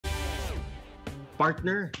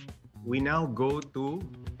Partner, we now go to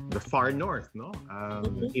the far north, no?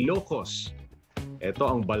 Ilocos. Ito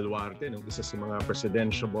ang baluarte ng isa sa mga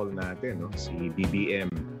presidential natin, no? Si BBM.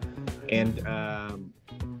 And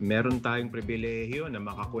meron tayong pribilehiyo na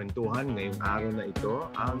makakwentuhan ngayong araw na ito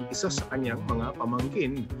ang isa sa kanyang mga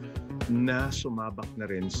pamangkin na sumabak na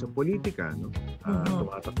rin sa politika, no?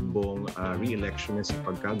 Tumatakbong re-election sa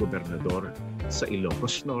pagka-gobernador sa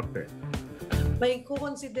Ilocos Norte. May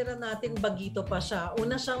kukonsidera natin bagito pa siya.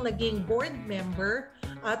 Una siyang naging board member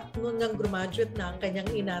at nung graduate na ang kanyang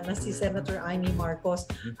ina na si Senator Amy Marcos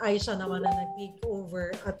ay siya naman na nag-take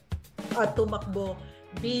over at tumakbo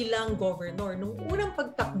bilang governor. Nung unang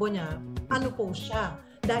pagtakbo niya, ano po siya?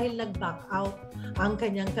 Dahil nag-back out ang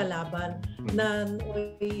kanyang kalaban na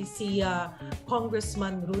si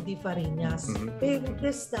Congressman Rudy Fariñas. Pero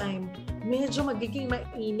this time, medyo magiging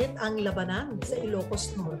mainit ang labanan sa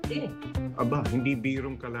Ilocos Norte. Aba, hindi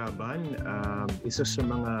birong kalaban. Isa sa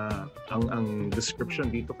mga, ang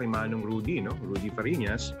description dito kay Manong Rudy, no? Rudy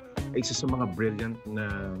Fariñas, ay isa sa mga brilliant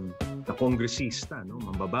na kongresista, no?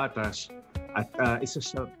 Mambabatas. At isa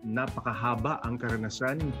sa napakahaba ang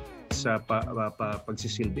karanasan sa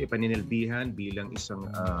pagsisilbi, paninilbihan bilang isang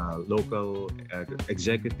local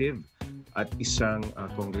executive at isang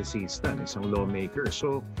kongresista, isang lawmaker.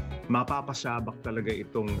 So, mapapasabak talaga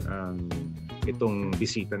itong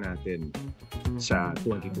bisita natin sa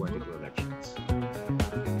 2022 elections.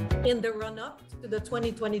 In the run-up to the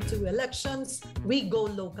 2022 elections, we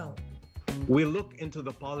go local. We look into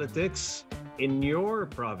the politics in your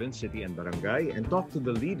province, city, and barangay and talk to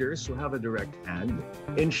the leaders who have a direct hand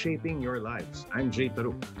in shaping your lives. I'm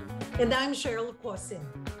Taruc. And I'm Cheryl Cosim.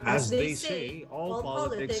 As they say, all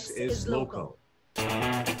politics is local.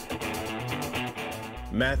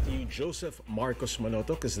 Matthew Joseph Marcos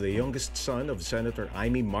Manotoc is the youngest son of Senator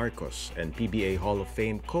Amy Marcos and PBA Hall of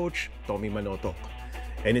Fame coach Tommy Manotoc.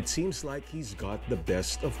 And it seems like he's got the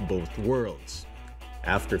best of both worlds.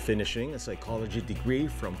 After finishing a psychology degree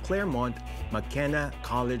from Claremont McKenna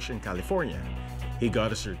College in California, he got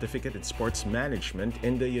a certificate in sports management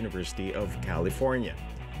in the University of California.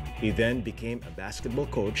 He then became a basketball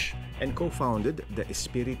coach and co-founded the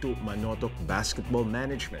Espiritu Manotoc Basketball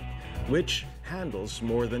Management, which handles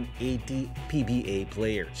more than 80 PBA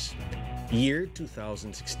players. Year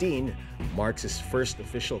 2016 marks his first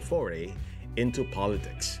official foray into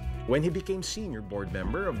politics, when he became senior board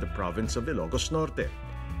member of the province of Ilocos Norte.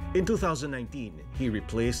 In 2019, he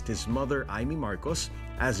replaced his mother, Amy Marcos,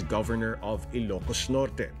 as governor of Ilocos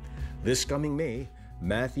Norte. This coming May,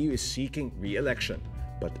 Matthew is seeking re-election,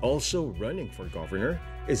 but also running for governor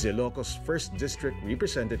is Ilocos 1st District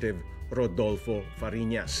Representative Rodolfo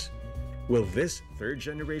Fariñas. Will this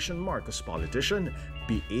third-generation Marcos politician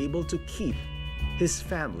be able to keep his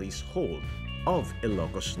family's hold of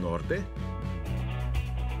Ilocos Norte?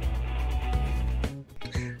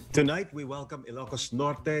 Tonight, we welcome Ilocos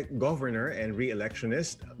Norte Governor and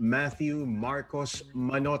re-electionist Matthew Marcos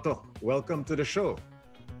Manotoc. Welcome to the show.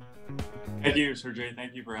 Thank you, Sir Jay.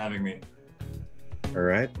 Thank you for having me. All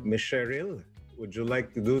right. Ms. Cheryl, would you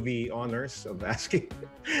like to do the honors of asking?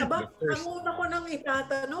 Aba, ang una ko nang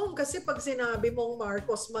itatanong kasi pag sinabi mong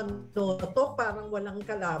Marcos Manotoc, parang walang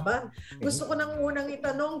kalaban. Gusto ko nang unang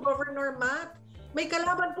itanong, Governor Matt, may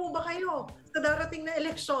kalaban po ba kayo sa darating na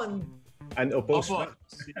eleksyon? An opposed Opo,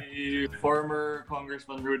 si former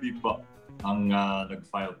Congressman Rudy po ang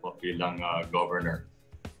nag-file po bilang governor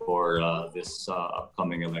for this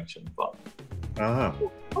upcoming election po. Aha.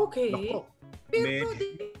 Okay. Nako. Pero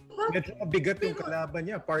medyo mabigat yung kalaban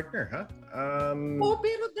niya, partner, ha?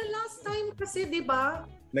 pero the last time kasi, di ba?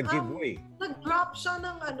 Nag-giveaway. Nag-drop siya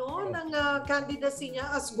ng ng candidacy niya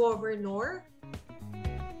as governor.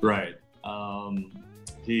 Right.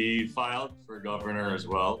 He filed for governor as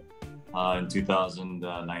well. In 2019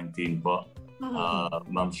 po,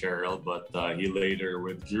 Ma'am Cheryl, but he later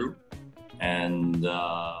withdrew. And,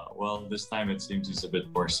 well, this time it seems he's a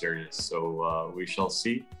bit more serious. So we shall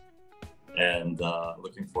see. And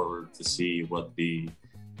looking forward to see what the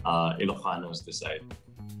Ilocanos decide.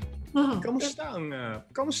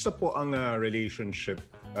 Kamusta po ang relationship?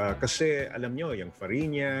 Kasi alam nyo, yung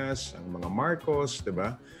Fariñas, ang mga Marcos, di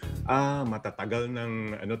ba? Matatagal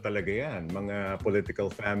ng talaga yan, mga political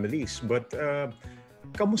families. But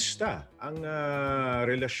kamusta ang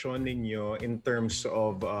relasyon ninyo in terms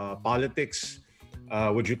of politics?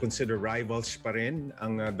 Would you consider rivals pa rin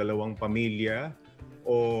ang dalawang pamilya?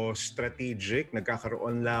 O strategic,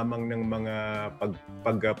 nagkakaroon lamang ng mga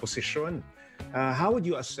pagposisyon? How would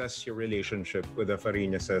you assess your relationship with the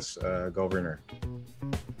Fariñas as governor?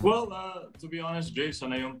 Well, to be honest,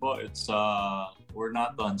 Jason, ayun po, it's we're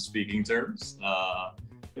not on speaking terms.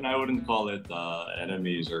 I wouldn't call it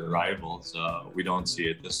enemies or rivals. We don't see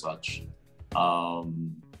it as such.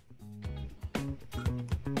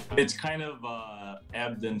 It's kind of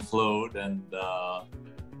ebbed and flowed and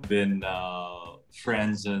been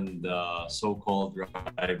friends and so-called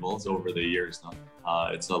rivals over the years. No?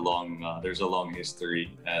 There's a long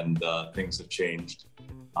history, and things have changed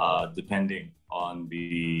depending on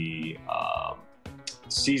the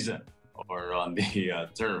season or on the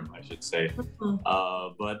term, I should say.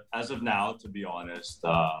 But as of now, to be honest,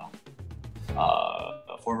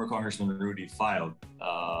 former Congressman Rudy filed,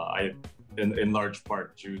 in large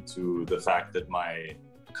part due to the fact that my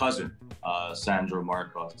cousin, Sandro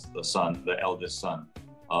Marcos, the eldest son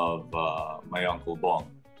of my uncle Bong,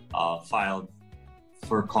 filed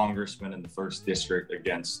for congressman in the 1st District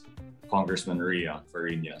against Congressman Ria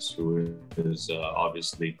Farinas, who is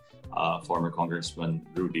obviously former Congressman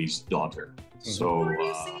Rudy's daughter. So, are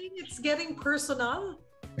you saying it's getting personal?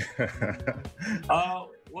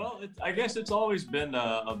 Well, I guess it's always been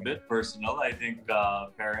a bit personal. I think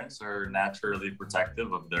parents are naturally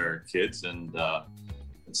protective of their kids, and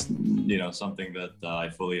it's something that I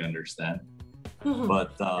fully understand.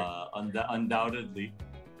 But undoubtedly,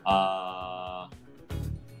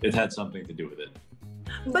 it had something to do with it.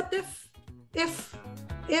 But if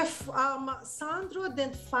Sandro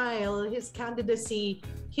didn't file his candidacy,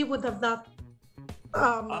 he would have not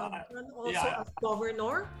run also as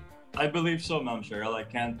governor? I believe so, Ma'am Cheryl. I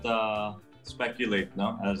can't speculate,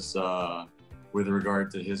 as with regard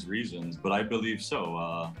to his reasons, but I believe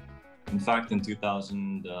so. In fact, in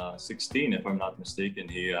 2016, if I'm not mistaken,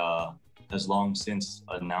 he has long since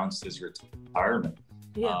announced his retirement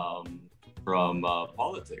from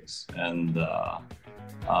politics, and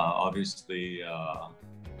obviously,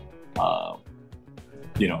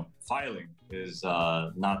 filing is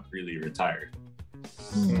not really retired.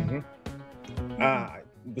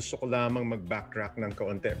 Gusto ko lamang mag-backtrack ng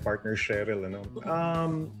kaunti, partner Cheryl.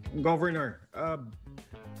 Governor,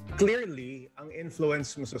 clearly, ang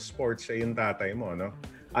influence mo sa sports ay yung tatay mo, no?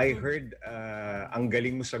 I heard ang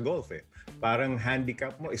galing mo sa golf, eh. Parang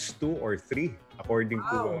handicap mo is 2 or 3, according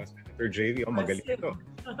to Senator JV. Magaling ito.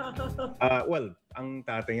 Well, ang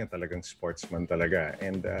tatay niya talagang sportsman talaga.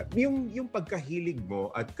 And yung pagkahilig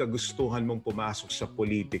mo at kagustuhan mong pumasok sa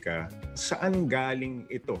politika, saan galing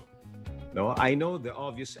ito? No, I know the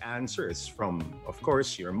obvious answer is from, of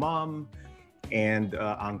course, your mom and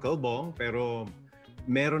Uncle Bong, pero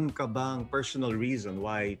meron ka bang personal reason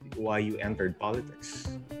why you entered politics?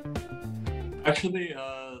 Actually,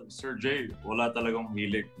 Sir Jay, wala talagang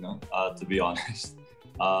hilig, no? To be honest.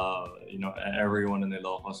 Everyone in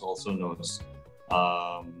Ilocos also knows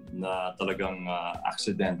na talagang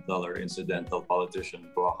accidental or incidental politician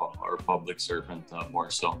po ako, or public servant more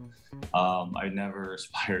so. I never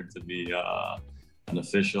aspired to be an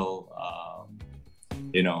official.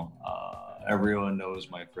 Everyone knows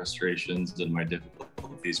my frustrations and my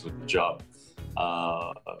difficulties with the job.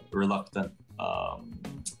 Reluctant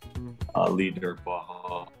leader po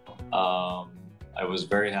ako. I was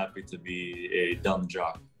very happy to be a dumb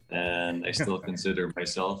jock, and I still consider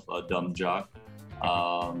myself a dumb jock.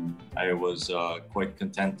 I was quite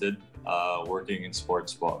contented working in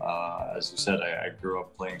sports. As you said, I grew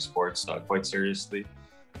up playing sports quite seriously.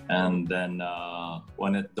 And then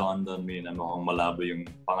when it dawned on me na mukhang malabo yung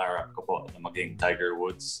pangarap ko po na maging Tiger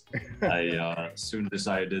Woods, I soon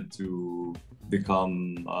decided to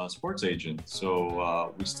become a sports agent.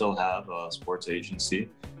 So we still have a sports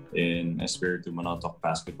agency in Espiritu Manotoc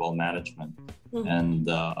Basketball Management. And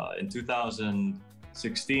in 2016,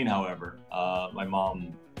 however, my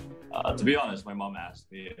mom, to be honest, my mom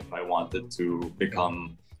asked me if I wanted to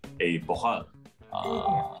become a bokal.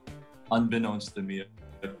 Unbeknownst to me,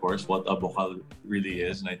 of course, what a bokal really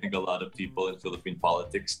is. And I think a lot of people in Philippine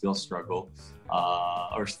politics still struggle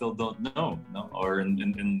or still don't know. No? Or in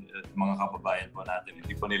mga kababayan po natin,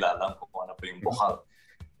 hindi po nila alam kung ano po yung bokal.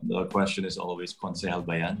 The question is always, konsehal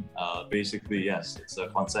ba yan? Basically, yes, it's a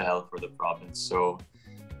konsehal for the province. So,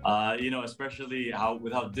 especially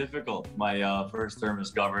with how difficult my first term as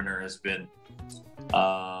governor has been.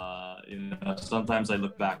 Sometimes I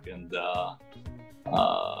look back and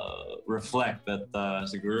reflect that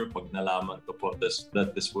siguro pag nalaman ko po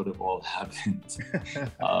that this would have all happened,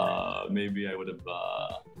 maybe I would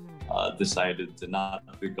have decided to not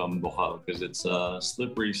become bokal because it's a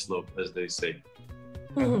slippery slope, as they say.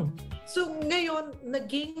 So ngayon,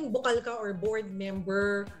 naging bokal ka or board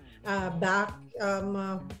member back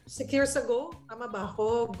 6 years ago, tama ba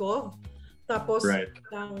ako, Gov? Tapos, right.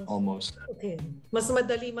 Almost. Okay. Mas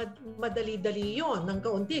madali-dali yon ng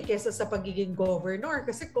kaunti kaysa sa pagiging governor.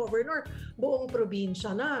 Kasi governor, buong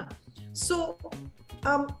probinsya na. So,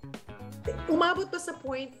 um, umabot ba sa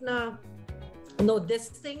point na, no, this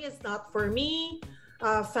thing is not for me,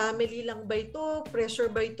 family lang ba ito, pressure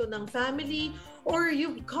ba ito ng family, or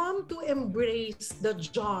you've come to embrace the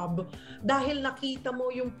job dahil nakita mo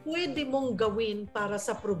yung pwede mong gawin para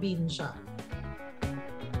sa probinsya?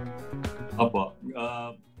 Opo.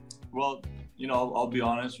 Well, I'll be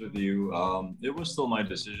honest with you. It was still my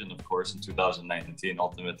decision, of course, in 2019.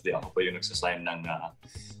 Ultimately, ako pa yung nagsasign ng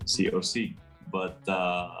COC. But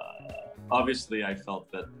obviously, I felt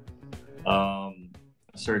that a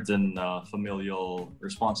certain familial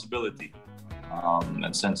responsibility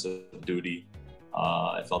and sense of duty.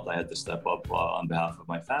 I felt I had to step up on behalf of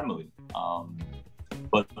my family.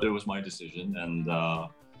 But it was my decision, and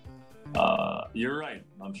you're right,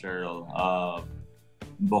 Cheryl.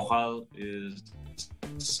 Bohol is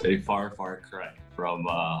a far cry from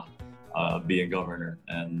being governor,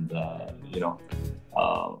 and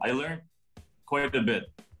I learned quite a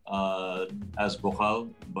bit as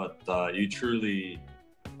Bohol, but you truly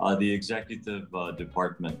the executive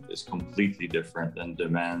department is completely different and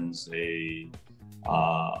demands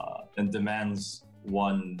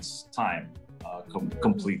one's time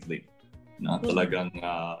completely. Talagang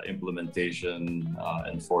implementation,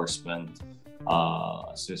 enforcement,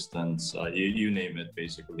 assistance, you name it,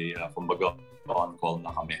 basically. Kumbaga, on call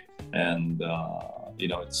na kami. And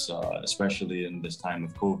it's especially in this time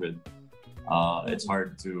of COVID, it's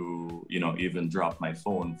hard to even drop my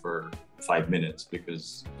phone for 5 minutes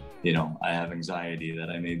because I have anxiety that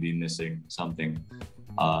I may be missing something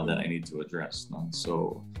that I need to address. No?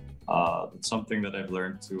 So it's something that I've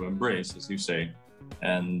learned to embrace, as you say.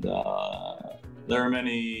 And there are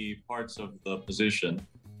many parts of the position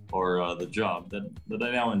or the job that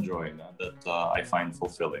I now enjoy, that I find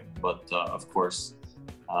fulfilling. But of course,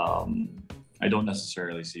 I don't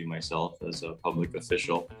necessarily see myself as a public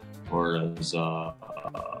official or as a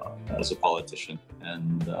politician.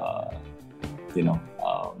 And if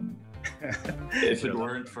it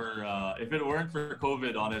weren't for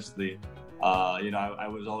COVID, honestly, I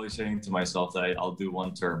was always saying to myself that I'll do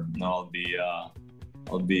one term. No,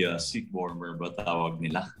 I'll be a seat warmer, but tawag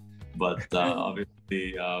nila. But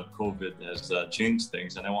obviously, COVID has changed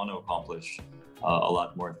things, and I want to accomplish a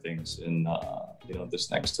lot more things in this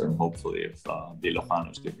next term. Hopefully, if the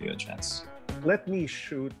Ilocanos give me a chance. Let me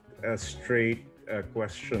shoot a straight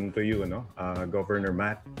question to you, Governor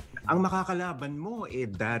Matt. Ang makakalaban mo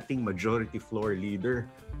dating majority floor leader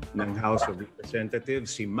ng House of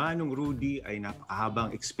Representatives, si Manong Rudy, ay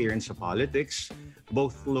napakahabang experience sa politics,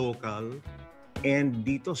 both local and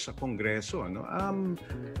dito sa Kongreso.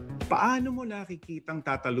 Paano mo nakikitang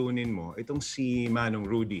tatalunin mo itong si Manong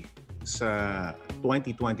Rudy sa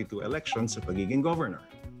 2022 election sa pagiging governor?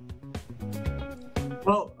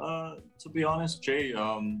 Well, to be honest, Jay,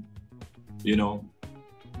 as you know,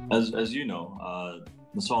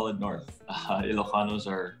 the solid North, Ilocanos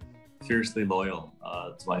are fiercely loyal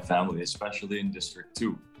to my family, especially in District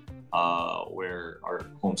 2, where our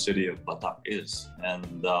home city of Batak is.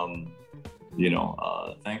 And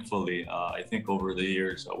thankfully, I think over the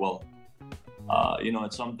years,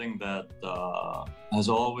 it's something that has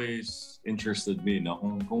always interested me.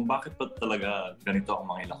 Kung bakit ba talaga ganito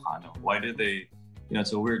ang mga Ilocano? Why do they?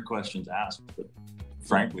 It's a weird question to ask, but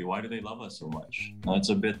frankly, why do they love us so much? It's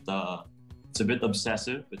a bit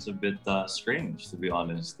obsessive. It's a bit strange, to be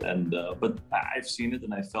honest. And but I've seen it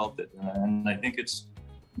and I felt it, and I think it's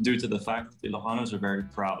due to the fact that Ilocanos are very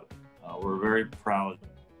proud. We're a very proud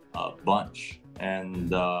bunch,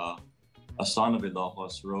 and a son of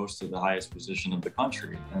Ilocos rose to the highest position of the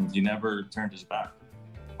country, and he never turned his back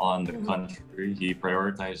on the country. He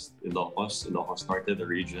prioritized Ilocos Norte, the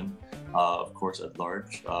region, of course at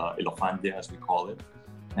large, Ilocandia as we call it,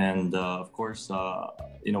 and of course,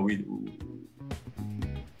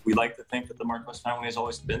 we like to think that the Marcos family has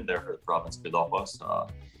always been there for the province of Ilocos.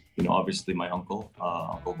 Obviously my uncle,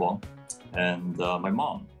 Uncle Bong, and my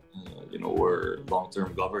mom. Were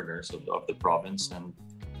long-term governors of the province, and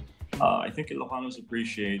I think Ilocanos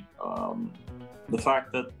appreciate the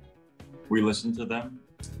fact that we listen to them.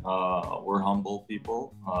 We're humble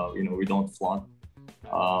people. We don't flaunt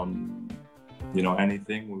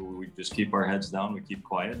anything. We just keep our heads down. We keep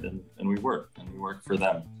quiet, and we work for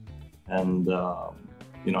them. And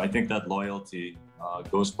I think that loyalty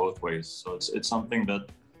goes both ways. So it's something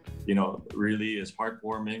that really is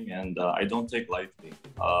heartwarming, and I don't take lightly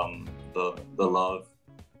the love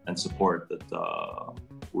and support that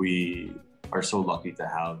we are so lucky to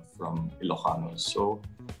have from Ilocanos. So,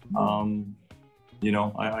 I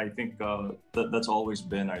think that's always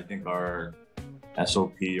been, I think, our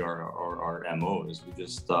SOP or our MO is we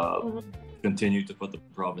just continue to put the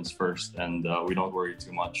province first, and we don't worry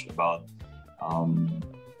too much about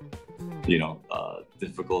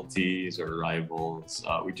difficulties or rivals.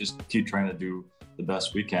 We just keep trying to do the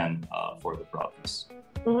best we can for the province.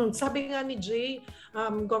 Sabi nga ni Jay,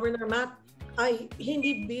 Governor Matt, ay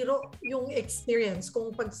hindi biro yung experience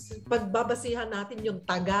kung pagbabasihan natin yung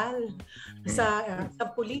tagal sa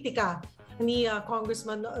politika ni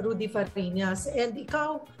Congressman Rudy Fariñas. And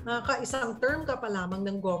ikaw, isang term ka pa lamang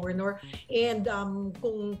ng governor, and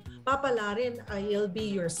kung papalarin ay it'll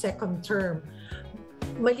be your second term.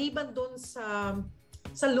 Maliban doon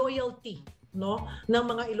sa loyalty, no, ng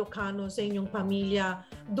mga Ilocano sa inyong pamilya,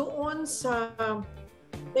 doon sa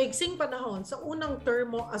maiksing panahon sa unang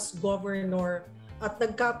term mo as governor, at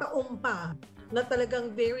nagkataon pa na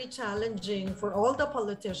talagang very challenging for all the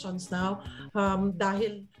politicians now,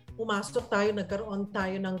 dahil pumasok tayo, nagkaroon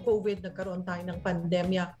tayo ng COVID, nagkaroon tayo ng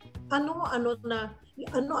pandemya. Ano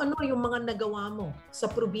yung mga nagawa mo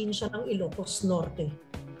sa probinsya ng Ilocos Norte?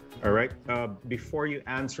 All right. Before you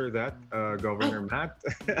answer that, Governor Matt,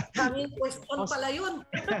 kaming question pala yun.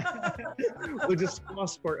 we'll just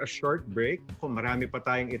pause for a short break. Kung marami pa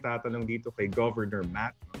tayong itatanong dito kay Governor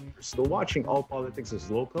Matt. You're still watching All Politics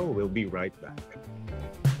is Local. We'll be right back.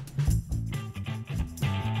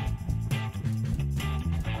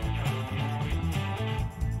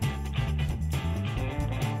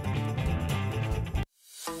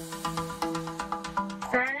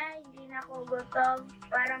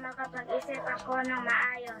 Para makapag-isip ako ng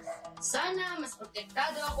maayos. Sana mas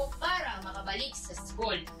protektado ako para makabalik sa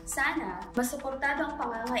school. Sana mas suportado ang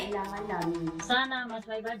pangangailangan namin. Sana mas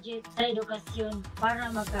may budget sa edukasyon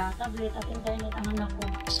para magka-tablet at internet ang anak ko.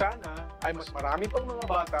 Sana ay mas marami pang mga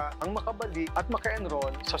bata ang makabalik at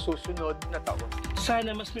maka-enroll sa susunod na taon.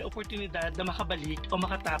 Sana mas may oportunidad na makabalik o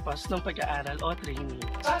makatapos ng pag-aaral o training.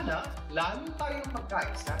 Sana lalo tayong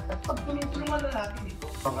magkaisa at pagtulungan na natin ito.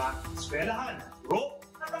 Mga eskwelahan, guro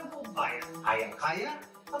at ang buong bayan, kayang-kaya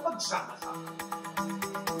kapag sama-sama.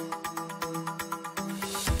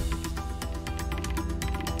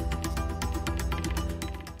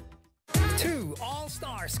 Two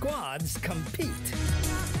all-star squads compete.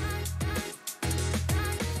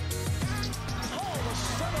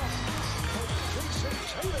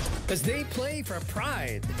 As they play for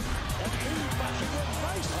pride.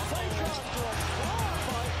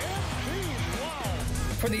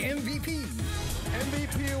 For the MVP.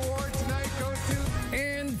 MVP award tonight goes to...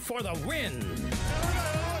 And for the win.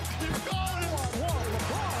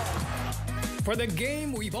 For the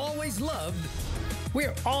game we've always loved,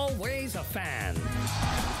 we're always a fan.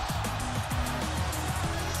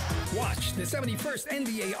 Watch the 71st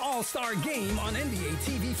NBA All-Star Game on NBA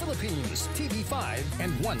TV Philippines, TV5,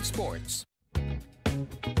 and One Sports.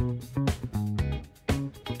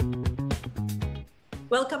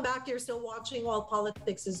 Welcome back. You're still watching All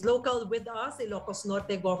Politics is Local. With us, Ilocos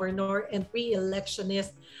Norte Governor and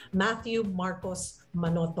pre-electionist Matthew Marcos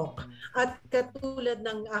Manotoc. At katulad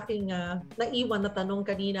ng aking naiwan na tanong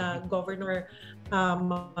kanina, Governor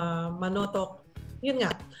Manotoc, yun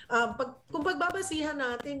nga, kung pagbabasihan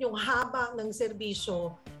natin yung haba ng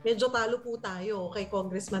serbisyo, medyo talo po tayo kay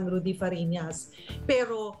Congressman Rudy Fariñas.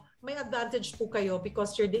 Pero may advantage po kayo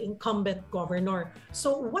because you're the incumbent governor.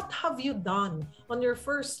 So what have you done on your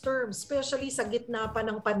first term, especially sa gitna pa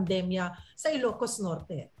ng pandemya sa Ilocos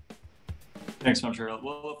Norte? Thanks, Ma'am Cheryl.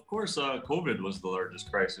 Well, of course, COVID was the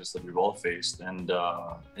largest crisis that we've all faced. And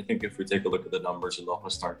I think if we take a look at the numbers,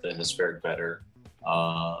 Ilocos Norte has fared better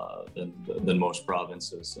than most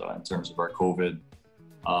provinces in terms of our COVID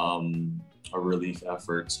our relief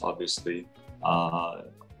efforts, obviously.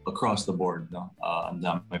 Across the board, no? Ang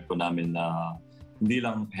dami po namin na hindi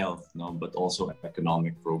lang health, no, but also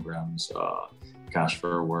economic programs, cash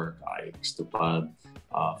for work, IX Tupad,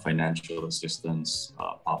 financial assistance,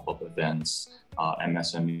 pop-up events,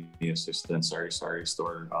 MSME assistance, sari-sari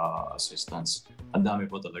store assistance. Ang dami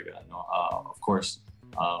po talaga, no? Of course,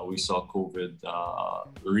 we saw COVID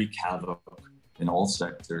wreak havoc in all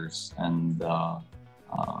sectors, and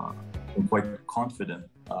I'm quite confident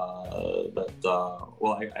that,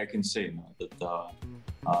 I can say now that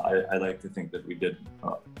I like to think that we did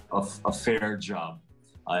a fair job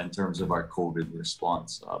in terms of our COVID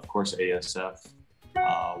response. Of course, ASF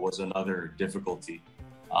was another difficulty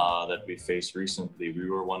that we faced recently. We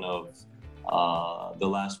were one of the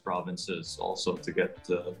last provinces also to get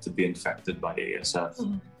to be infected by ASF.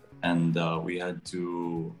 And we had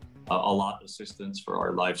to allot assistance for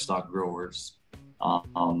our livestock growers.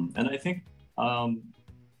 And I think,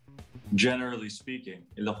 generally speaking,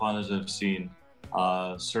 Ilocanos have seen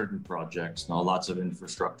certain projects, lots of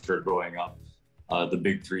infrastructure going up the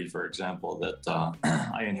big three, for example, that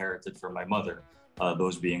I inherited from my mother,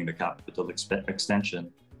 those being the Capital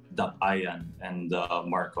Extension, Dapayan, and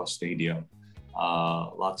Marcos Stadium.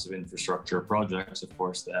 Lots of infrastructure projects, of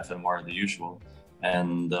course, the FMR, the usual.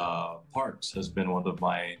 And parks has been one of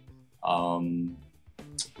my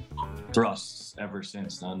thrusts ever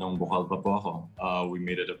since nung bukal pa po ako. We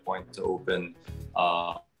made it a point to open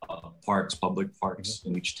parks, public parks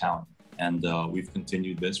in each town. And we've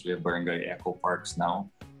continued this. We have barangay eco parks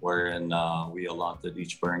now, wherein we allotted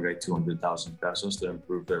each barangay 200,000 pesos to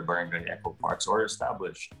improve their barangay eco parks or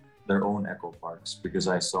establish their own eco parks, because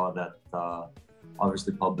I saw that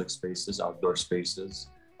obviously public spaces, outdoor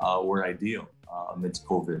spaces were ideal amidst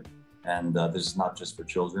COVID. And this is not just for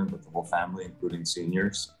children, but the whole family, including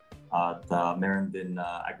seniors. At meron din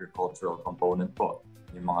agricultural component po,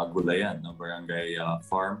 yung mga gulayan ng barangay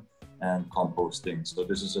farm and composting. So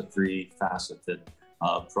this is a three-faceted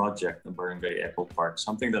project ng Barangay Eco Park,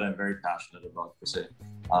 something that I'm very passionate about kasi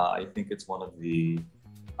I think it's one of the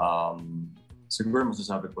siguro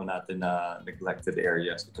masasabi po natin na neglected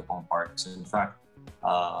areas, ito pong parks. In fact,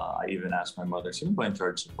 I even asked my mother, sino ba in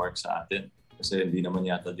charge sa park sa atin? Kasi hindi naman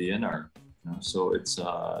yata DNR. So it's,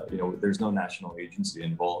 there's no national agency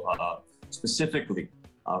involved specifically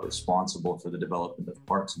responsible for the development of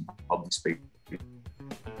parks and public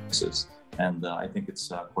spaces. And I think it's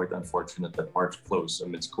quite unfortunate that parks closed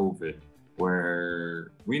amidst COVID,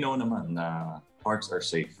 where we know naman na parks are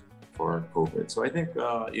safe for COVID. So I think,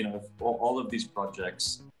 if all of these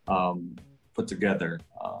projects put together,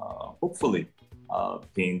 hopefully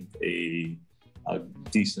paint a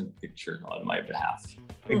decent picture on my behalf.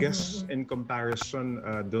 I guess in comparison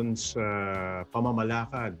dun sa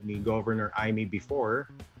pamamalakad ni Governor Aimee before,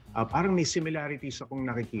 parang may similarities akong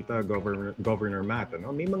nakikita, Governor Matt.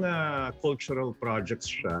 Ano? May mga cultural projects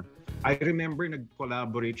siya. I remember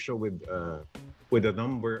nag-collaborate siya with a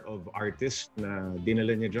number of artists na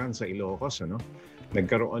dinala niya dyan sa Ilocos. Ano?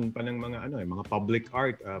 Nagkaroon pa ng mga public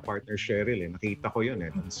art, partner Cheryl. Nakita ko yun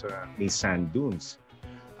sa may sand dunes.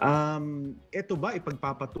 Ito ba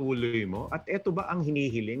ipagpapatuloy mo? At ito ba ang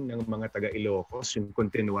hinihiling ng mga taga-Ilocos, yung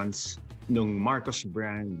continuance ng Marcos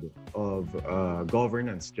brand of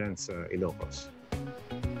governance dyan sa Ilocos?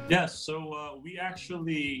 Yes, so we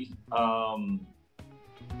actually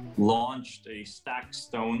launched a stack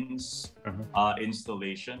stones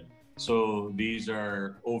installation. So these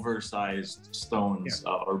are oversized stones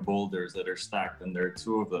or boulders that are stacked, and there are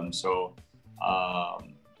two of them. So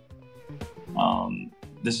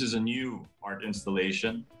this is a new art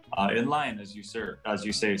installation in line, as you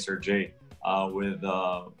say, Sir Jay, with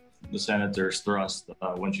the senator's thrust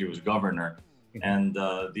when she was governor. And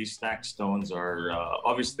these stacked stones are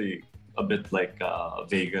obviously a bit like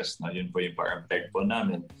Vegas, na yun po yung parang peg po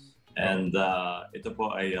namin. And ito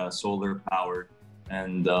po ay solar powered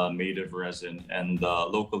and made of resin and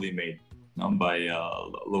locally made by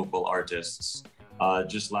local artists.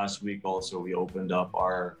 Just last week also, we opened up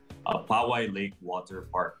our Poway Lake Water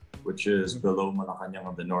Park, which is below Malacanang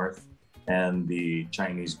on the north and the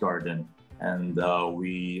Chinese Garden. And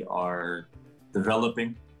we are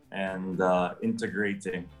developing and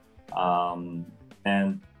integrating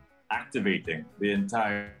and activating the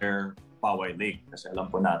entire Poway Lake. Kasi alam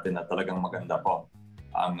po natin na talagang maganda po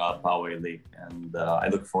ang Poway Lake. And I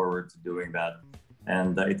look forward to doing that.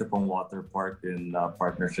 And ito pong water park in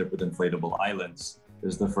partnership with Inflatable Islands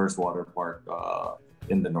is the first water park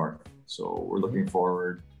in the north. So we're looking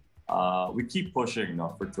forward. We keep pushing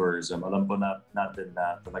for tourism. Alam po natin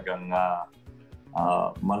na talagang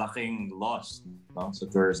malaking loss sa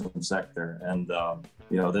tourism sector. And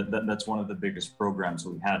that's one of the biggest programs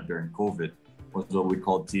we had during COVID, was what we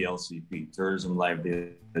called TLCP, Tourism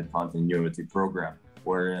Livelihood Continuity Program,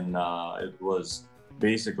 wherein it was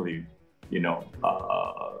basically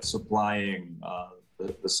supplying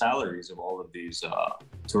the salaries of all of these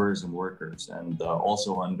tourism workers, and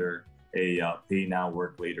also under a pay now,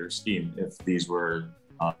 work later scheme. If these were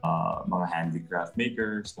mga handicraft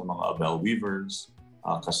makers, mga abel weavers,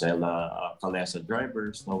 kalesa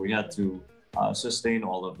drivers, we had to sustain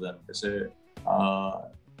all of them. Kasi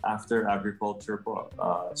after agriculture po,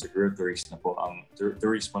 siguro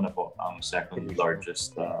turismo na po ang second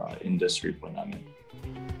largest industry po namin.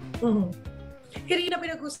 Irina,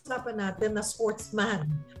 pinag-usapan natin na sportsman.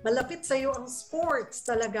 Malapit sa iyo ang sports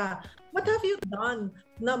talaga. What have you done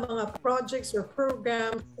na mga projects or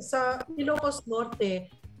programs sa Ilocos Norte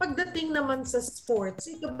pagdating naman sa sports?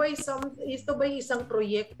 Ito ba isang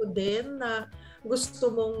proyekto din na gusto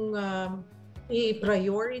mong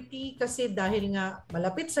i-priority kasi dahil nga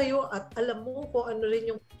malapit sa iyo at alam mo kung ano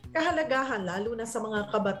rin yung kahalagahan lalo na sa mga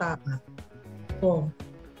kabataan?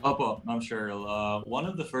 Opo, Ma'am Cheryl. One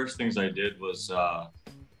of the first things I did was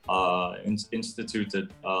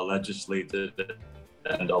instituted, legislated,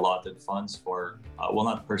 and allotted funds for, well,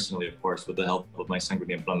 not personally, of course, with the help of my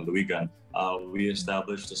Sangguniang Panlalawigan. We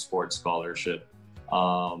established a sports scholarship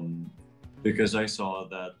because I saw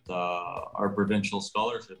that our provincial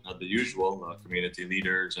scholarship had the usual community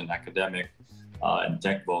leaders and academic and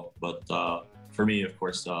tech book. But for me, of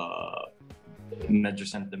course, medyo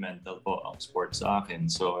sentimental po ang sports sa akin.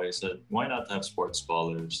 So I said, why not have sports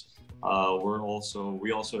scholars?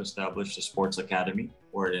 We also established a sports academy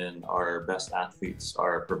wherein our best athletes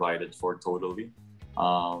are provided for totally.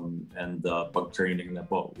 And pag training na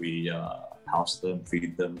po, we house them,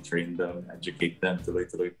 feed them, train them, educate them,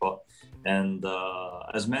 tuloy-tuloy po. And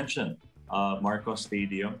as mentioned, Marcos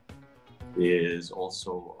Stadium is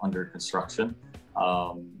also under construction.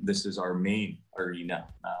 This is our main arena,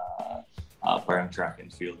 parang track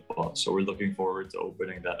and field po. So we're looking forward to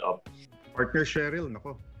opening that up. Partner Cheryl,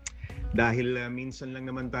 nako. Dahil minsan lang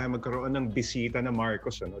naman tayo magkaroon ng bisita na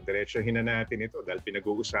Marcos, diretsahin na natin ito dahil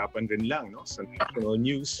pinag-uusapan rin lang sa national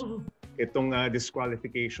news itong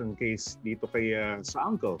disqualification case dito kay sa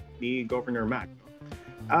uncle ni Governor Mac.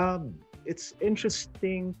 It's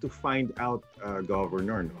interesting to find out,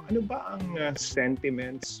 Governor, ano ba ang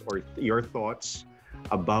sentiments or your thoughts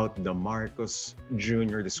about the Marcos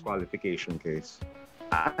Jr. disqualification case?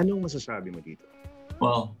 Anong masasabi mo dito?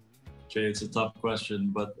 Well, Jay, it's a tough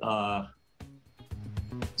question, but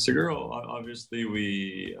siguro, obviously,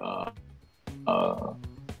 we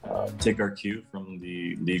take our cue from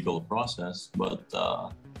the legal process. But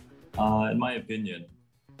in my opinion,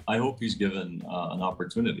 I hope he's given an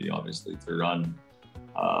opportunity, obviously, to run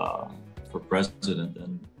for president,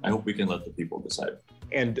 and I hope we can let the people decide.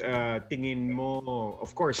 And tingin mo,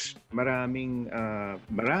 of course, maraming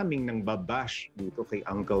nang babash dito kay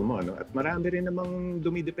uncle mo, at marami rin namang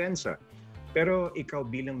dumidepensa. Pero ikaw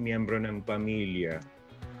bilang miyembro ng pamilya,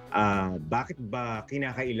 bakit ba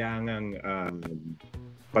kinakailangang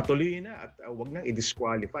patuloy na at wag nang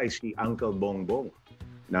i-disqualify si Uncle Bongbong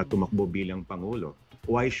na tumakbo bilang Pangulo?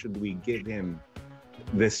 Why should we give him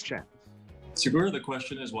this chance? Siguro the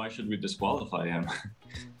question is, why should we disqualify him?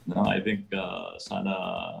 No, I think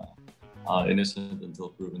sana innocent until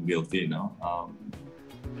proven guilty. No,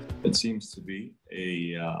 it seems to be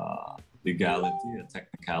a legality, a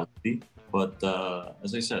technicality. But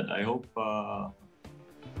as I said, I hope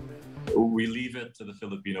we leave it to the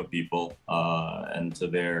Filipino people and to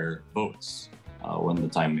their votes when the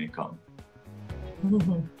time may come.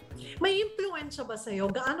 May impluensya ba sa'yo?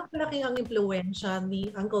 Gaano kalaki ang impluensya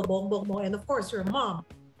ni Uncle Bongbong mo and of course your mom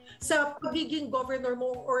sa pagiging governor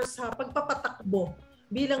mo or sa pagpapatakbo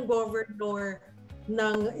bilang governor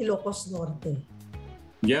ng Ilocos Norte?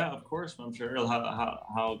 Yeah, of course, Ma'am Cheryl.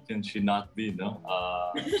 How can she not be? No,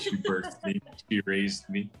 she birthed me, she raised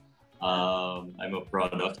me. I'm a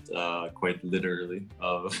product, quite literally,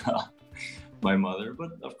 of my mother.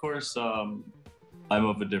 But of course, I'm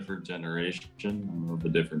of a different generation. I'm of a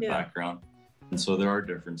different background, and so there are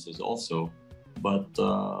differences also. But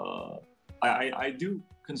I do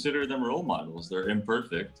consider them role models. They're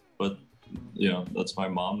imperfect, but that's my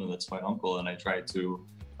mom and that's my uncle, and I try to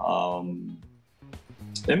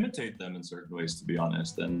imitate them in certain ways, to be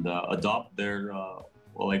honest, and adopt their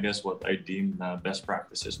I guess what I deem best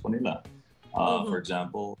practices po nila. For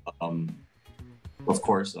example, of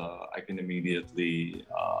course, I can immediately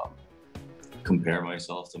compare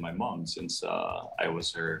myself to my mom since I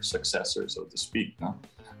was her successor, so to speak. No?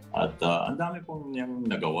 At ang dami pong niyang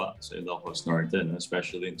nagawa sa Ilocos Norte,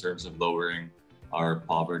 especially in terms of lowering our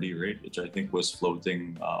poverty rate, which I think was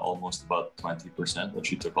floating almost about 20% when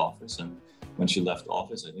she took office. And when she left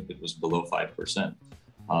office, I think it was below 5%.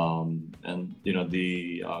 And,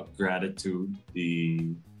 the gratitude,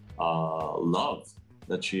 the love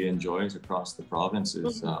that she enjoys across the province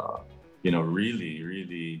is, really,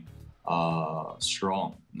 really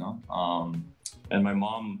strong. No? And my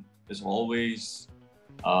mom is always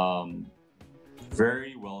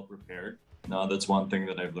very well prepared. Now, that's one thing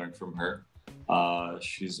that I've learned from her.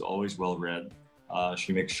 She's always well read.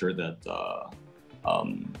 She makes sure that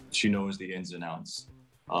she knows the ins and outs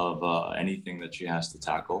of anything that she has to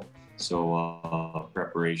tackle. So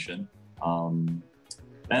preparation.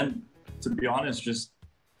 And to be honest, just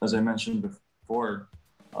as I mentioned before,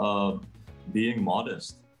 being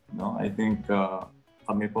modest. I think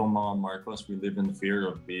kami po mga Marcos, we live in fear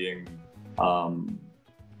of being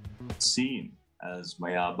seen as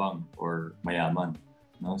mayabang or mayaman.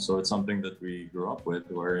 So it's something that we grew up with,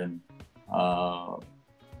 wherein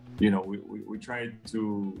we try to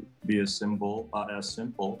be as simple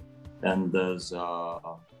and as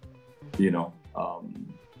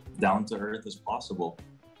down to earth as possible,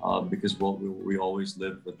 because we always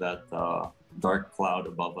live with that dark cloud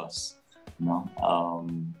above us, you know.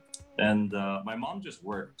 And my mom just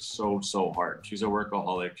worked so hard. She's a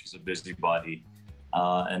workaholic. She's a busybody.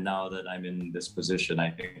 And now that I'm in this position, I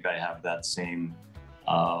think I have that same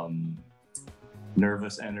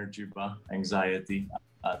nervous energy, anxiety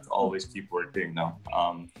to always keep working now.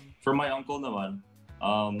 For my uncle naman,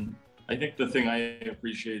 I think the thing I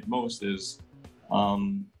appreciate most is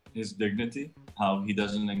his dignity, how he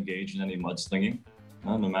doesn't engage in any mudslinging,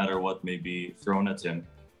 no matter what may be thrown at him.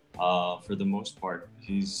 For the most part,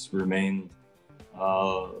 he's remained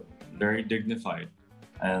very dignified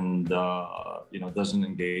and doesn't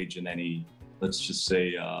engage in any, let's just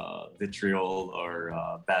say, vitriol or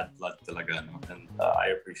bad blood talaga. No? And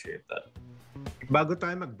I appreciate that. Bago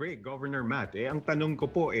tayo mag-break, Governor Matt, ang tanong ko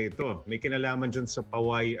po ito, may kinalaman dyan sa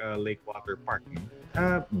Paway Lake Water Park.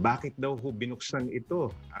 Bakit daw ho binuksan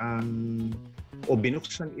ito? O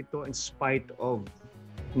binuksan ito in spite of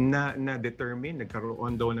na-determine,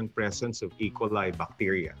 nagkaroon daw ng presence of E. coli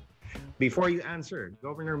bacteria. Before you answer,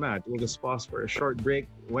 Governor Matt, we'll just pause for a short break.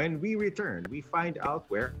 When we return, we find out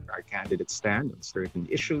where our candidates stand on certain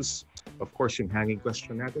issues. Of course, yung hanging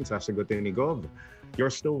question natin, sasagutin ni Gov. You're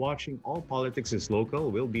still watching All Politics is Local.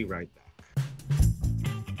 We'll be right back.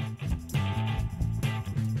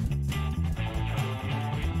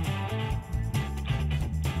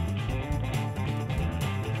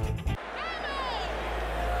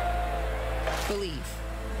 Belief.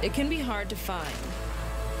 It can be hard to find,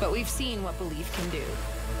 but we've seen what belief can do.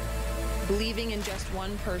 Believing in just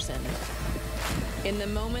one person, in the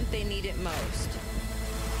moment they need it most,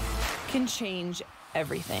 can change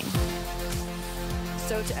everything.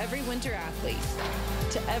 So to every winter athlete,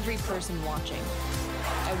 to every person watching,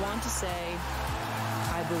 I want to say,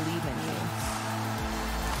 I believe in you.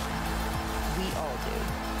 We all do.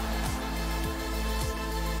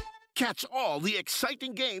 Catch all the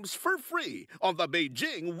exciting games for free on the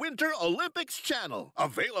Beijing Winter Olympics channel.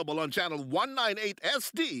 Available on channel 198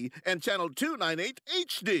 SD and channel 298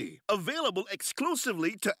 HD. Available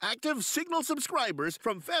exclusively to active Cignal subscribers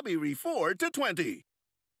from February 4 to 20.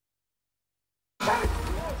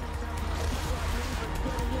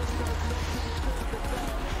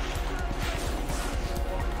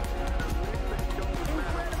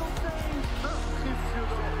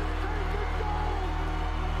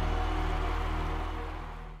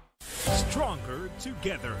 Stronger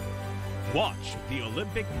together. Watch the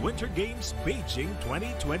Olympic Winter Games Beijing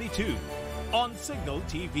 2022 on Cignal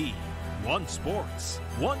TV, One Sports,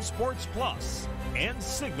 One Sports Plus, and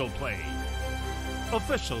Cignal Play.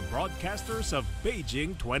 Official broadcasters of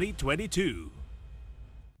Beijing 2022.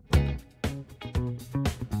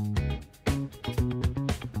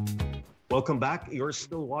 Welcome back. You're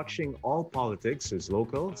still watching All Politics is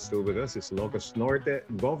Local. Still with us is Ilocos Norte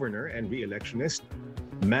Governor and re-electionist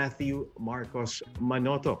Matthew Marcos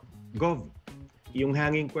Manotoc. Gov, yung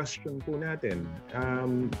hanging question po natin,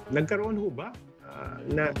 nagkaroon ho ba?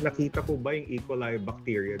 Nakita ko ba yung E. coli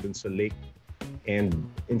bacteria dun sa lake? And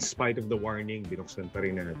in spite of the warning, binuksan pa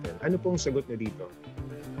rin natin. Ano pong sagot na dito?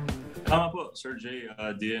 Tama po, Sir Jay.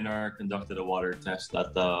 DNR conducted a water test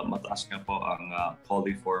at mataas nga po ang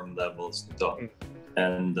coliform levels nito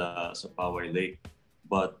and sa Paway Lake.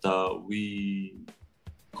 But we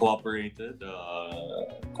cooperated,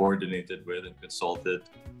 coordinated with, and consulted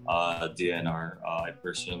DNR. I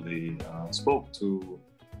personally spoke to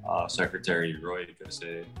Secretary Roy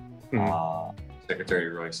kasi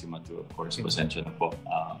Secretary Roy Simatu, of course, pasensya na po.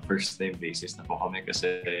 First name basis na po kami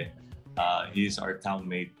kasi he's our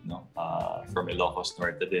townmate, no? From Ilocos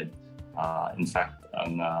Norte din. In fact,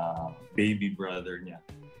 ang baby brother niya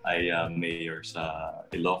ay mayor sa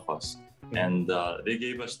Ilocos. And they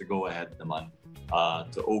gave us the go-ahead naman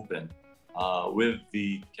to open with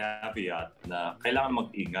the caveat na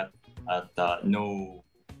kailangan mag-ingat at no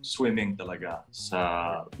swimming talaga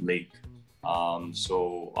sa lake. So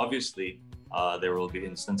obviously, there will be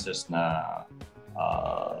instances na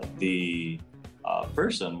the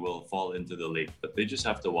person will fall into the lake, but they just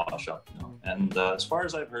have to wash up. No? And as far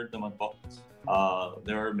as I've heard naman po,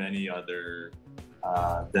 there are many other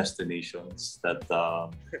destinations that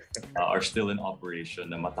are still in operation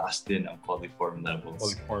na mataas din ang coliform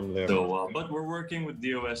levels. So, but we're working with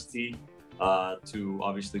DOST to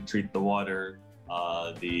obviously treat the water,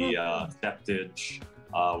 the septage.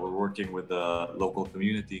 We're working with the local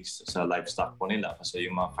communities sa livestock po nila kasi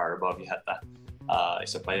yung mga Carabao yata,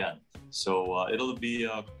 isa pa yan. So it'll be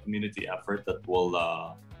a community effort that will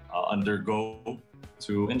undergo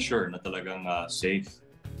to ensure na talagang safe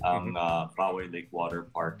ang Paway Lake Water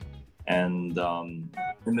Park. And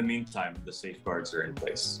in the meantime, the safeguards are in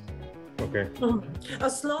place. Okay.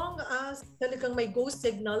 As long as talagang may go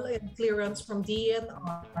signal and clearance from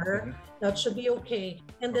DNR, that should be okay.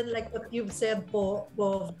 And then like what you've said po,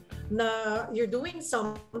 Bob, na you're doing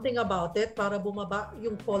something about it para bumaba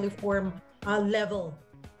yung coliform level.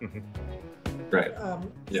 Right.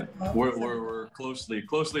 Yeah. We're closely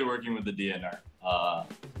working with the DNR.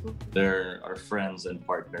 They're our friends and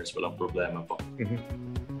partners. Walang problema po.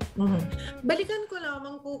 Balikan ko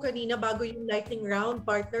lamang po kanina bago yung lightning round,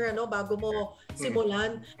 partner, bago mo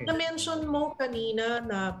simulan, na-mention mo kanina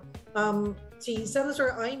na si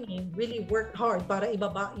Senator Aimee really worked hard para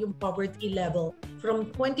ibaba yung poverty level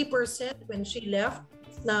from 20% when she left,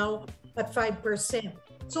 now at 5%.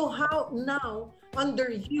 So how now,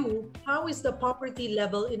 under you, how is the poverty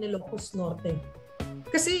level in Ilocos Norte?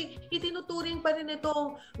 Kasi itinuturing pa rin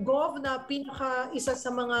itong Gov na isa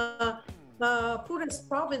sa mga poorest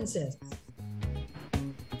provinces.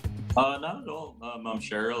 Not at all, Ma'am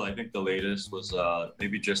Cheryl. I think the latest was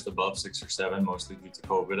maybe just above 6 or 7, mostly due to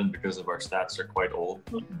COVID and because of our stats are quite old.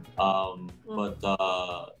 But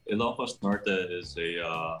Ilocos Norte is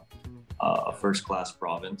a first-class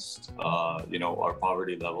province. Our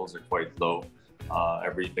poverty levels are quite low.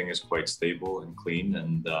 Everything is quite stable and clean,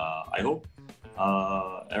 and I hope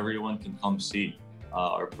everyone can come see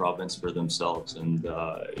our province for themselves, and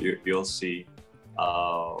you'll see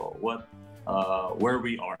where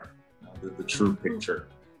we are, the true picture.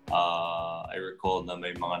 I recall na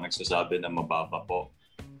may mga nagsasabi na mababa po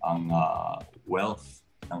ang wealth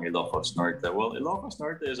ng Ilocos Norte. Well, Ilocos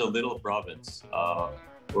Norte is a little province.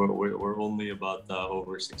 We're only about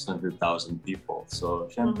over 600,000 people. So,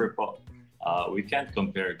 syempre po, we can't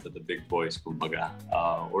compare to the big boys, kumbaga.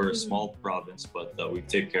 We're a small province, but we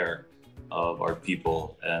take care of our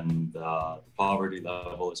people, and poverty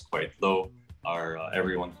level is quite low.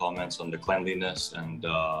 Everyone comments on the cleanliness and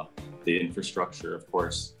the infrastructure, of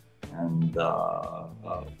course, and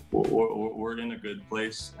we're in a good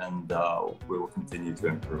place, and we will continue to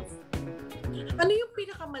improve. Ano yung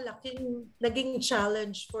pinakamalaking naging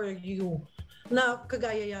challenge for you na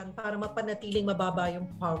kagaya yan para mapanatiling mababa yung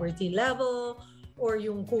poverty level or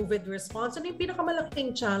yung COVID response? Ano yung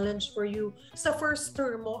pinakamalaking challenge for you sa first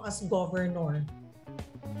term mo as governor?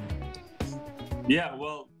 Yeah,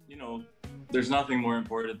 well, there's nothing more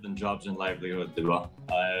important than jobs and livelihood, diba?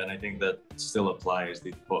 And I think that still applies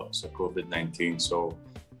dito po sa COVID-19. So,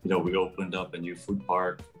 we opened up a new food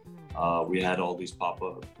park. We had all these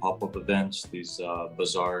pop-up events, these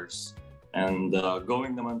bazaars. And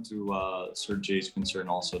going naman to Sir Jay's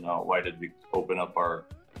concern also now, why did we open up our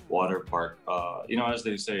water park? As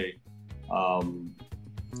they say,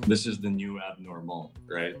 this is the new abnormal,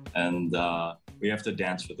 right? And we have to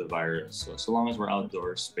dance with the virus. So long as we're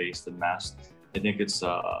outdoors, spaced and masked, I think it's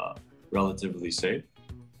relatively safe.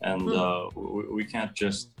 And we can't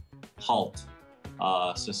just halt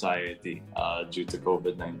society due to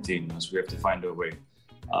COVID-19. So we have to find a way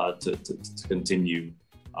to continue.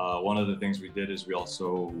 One of the things we did is we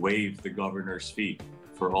also waived the governor's fee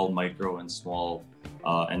for all micro and small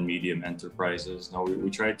and medium enterprises. Now we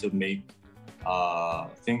tried to make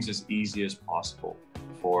things as easy as possible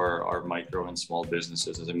for our micro and small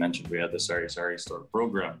businesses. As I mentioned, we had the Sari Sari Store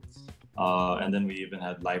program. And then we even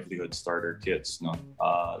had livelihood starter kits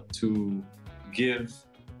to give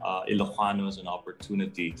Ilocanos an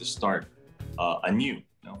opportunity to start anew.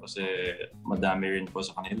 Kasi madami rin po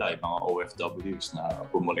sa kanila yung mga OFWs na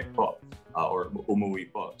bumalik po or umuwi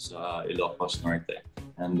po sa Ilocos Norte.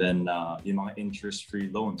 And then yung mga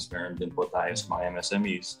interest-free loans, meron din po tayo sa mga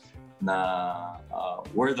MSMEs na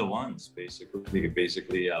we're the ones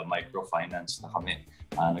basically microfinance na kami.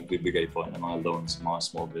 Nagbibigay po ng mga loans sa mga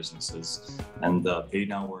small businesses, and pay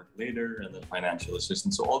now, work later, and then financial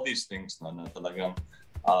assistance. So all these things na talagang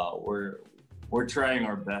we're trying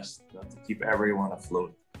our best to keep everyone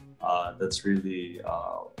afloat. That's really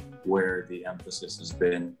where the emphasis has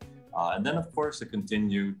been. And then, of course, the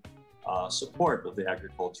continued support of the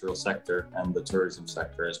agricultural sector and the tourism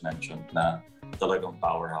sector, as mentioned, na talagang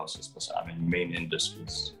powerhouses pa sa aming main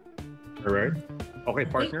industries. All right. Okay,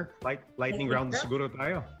 partner. Lightning round siguro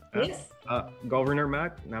tayo. Yes. Governor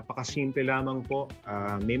Matt, napakasimple lamang po.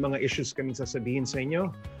 May mga issues kaming sasabihin sa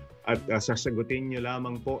inyo at sasagutin nyo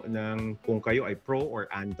lamang po ng kung kayo ay pro or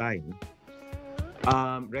anti.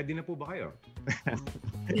 Ready na po ba kayo?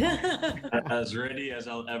 As ready as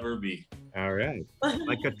I'll ever be. All right.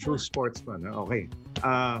 Like a true sportsman. Okay.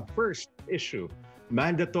 First issue,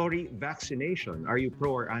 mandatory vaccination. Are you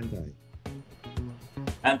pro or anti?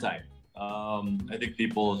 Anti. I think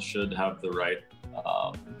people should have the right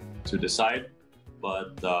to decide,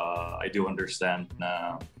 but I do understand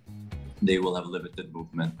na they will have limited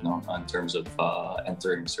movement, no, in terms of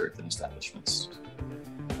entering certain establishments.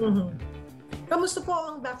 Mm-hmm. Kamusta po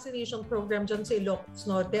ang vaccination program dyan sa Ilocos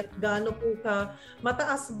Norte? Gaano po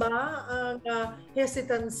mataas ba ang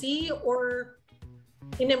hesitancy or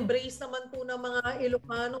in-embrace naman po ng mga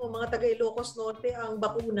Ilocano o mga taga-Ilocos Norte ang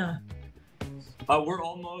bakuna? We're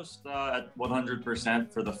almost at 100%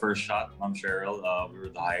 for the first shot, Ma'am Cheryl. We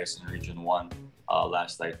were the highest in Region 1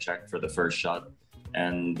 last I checked for the first shot.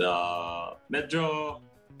 And medyo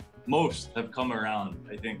most have come around,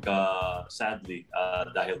 I think, sadly,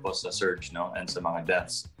 dahil po sa surge, no, and sa mga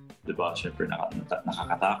deaths, diba? Syempre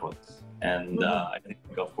nakakatakot. And I think,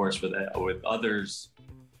 of course, with others,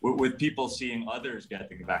 with people seeing others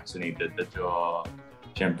getting vaccinated, medyo,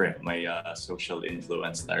 syempre, may social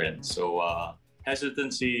influence na rin. So,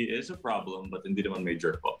 hesitancy is a problem, but hindi naman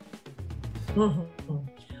major po.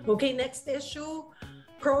 Okay, next issue.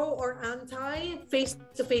 Pro or anti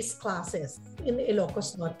face-to-face classes in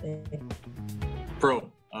Ilocos Norte? Pro.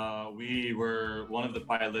 We were one of the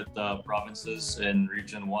pilot provinces in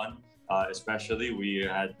Region 1. Especially, we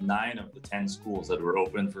had 9 of the 10 schools that were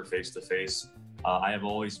open for face-to-face. I have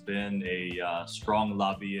always been a strong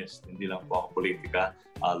lobbyist, hindi lang po ako politika,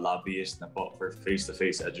 lobbyist na po for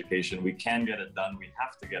face-to-face education. We can get it done. We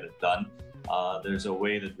have to get it done. There's a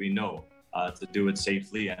way that we know to do it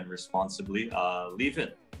safely and responsibly. Leave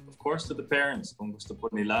it, of course, to the parents kung gusto po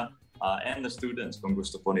nila and the students kung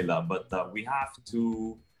gusto po nila. But we have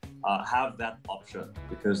to have that option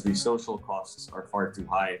because the social costs are far too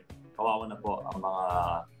high. Kawawa na po ang mga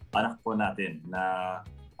anak po natin na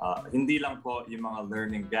hindi lang po yung mga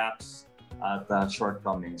learning gaps at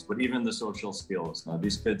shortcomings, but even the social skills.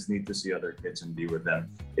 These kids need to see other kids and be with them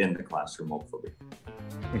in the classroom, hopefully.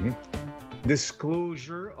 Mm-hmm.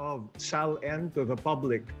 Disclosure of SALN to the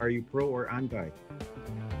public, are you pro or anti?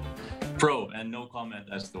 Pro, and no comment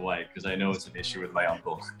as to why, because I know it's an issue with my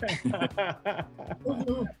uncle.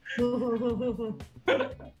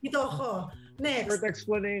 Ito ako. Next. Short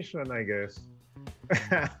explanation, I guess.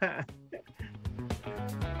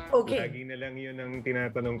 Okay. Lagi na lang yun ang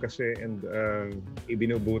tinatanong kasi and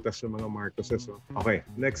ibinubutas sa mga Marcoses. So. Okay,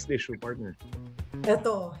 next issue, partner.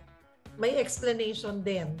 Ito, may explanation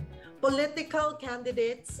din. Political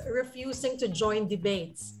candidates refusing to join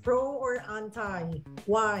debates. Pro or anti?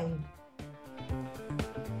 Why?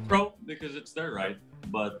 Pro, because it's their right.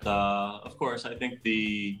 But of course, I think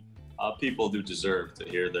the people do deserve to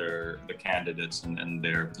hear the candidates and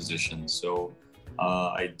their positions. So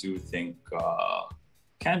I do think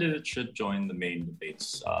candidates should join the main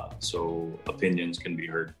debates so opinions can be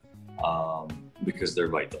heard because they're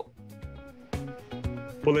vital.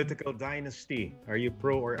 Political dynasty, are you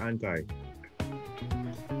pro or anti?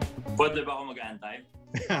 Pwede ba ako mag-anti?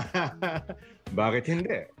 Bakit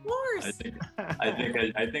hindi? Of course. I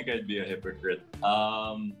think I'd be a hypocrite.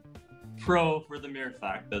 Pro for the mere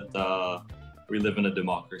fact that we live in a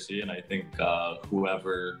democracy, and I think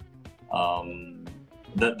whoever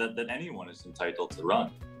that anyone is entitled to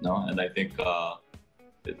run. No, and I think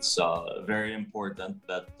it's very important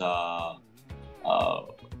that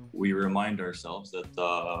we remind ourselves that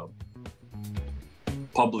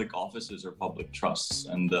public offices are public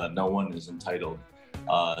trusts, and no one is entitled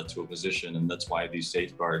to a position, and that's why these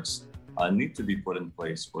safeguards need to be put in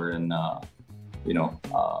place. Wherein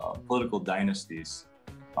political dynasties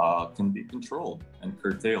can be controlled and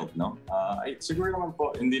curtailed. No, siguro naman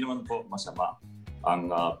po hindi naman po masama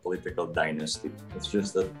ang political dynasty. It's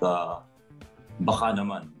just that baka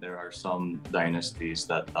naman there are some dynasties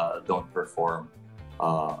that don't perform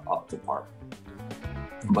up to par.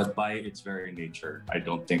 But by its very nature, I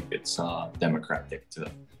don't think it's democratic to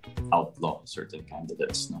outlaw certain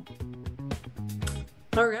candidates. No.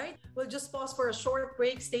 All right. We'll just pause for a short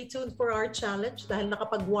break. Stay tuned for our challenge dahil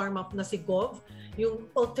nakapag-warm up na si Gov. Yung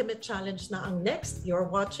ultimate challenge na ang next. You're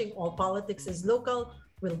watching All Politics is Local.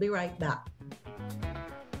 We'll be right back.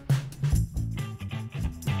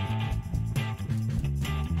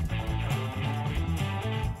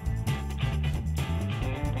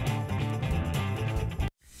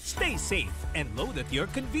 Stay safe and load at your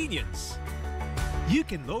convenience. You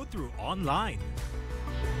can load through online,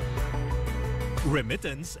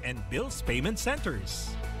 remittance and bills payment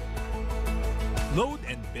centers, load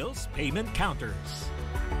and bills payment counters,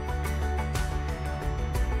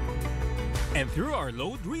 and through our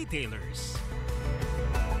load retailers.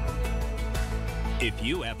 If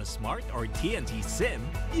you have a Smart or TNT SIM,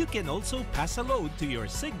 you can also pass a load to your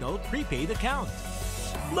Cignal prepaid account.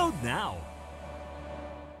 Load now.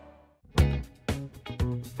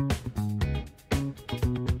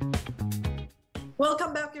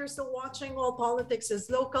 Welcome back. You're still watching All Politics is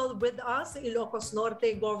Local with us, Ilocos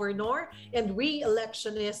Norte Governor and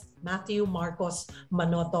re-electionist Matthew Marcos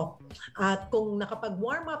Manotoc. At kung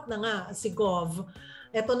nakapag-warm up na nga si Gov,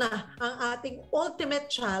 ito na ang ating ultimate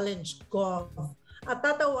challenge, Gov. At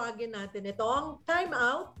tatawagin natin ito ang Time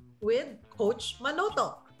Out with Coach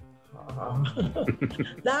Manotoc.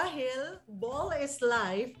 Dahil ball is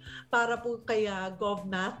life para po kaya Gov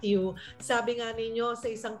Matthew. Sabi nga ninyo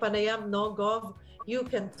sa isang panayam, no, Gov, you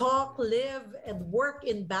can talk, live, and work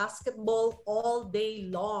in basketball all day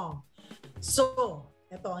long. So,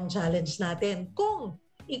 ito ang challenge natin. Kung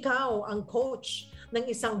ikaw ang coach ng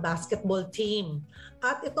isang basketball team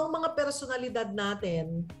at itong mga personalidad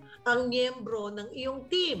natin ang miyembro ng iyong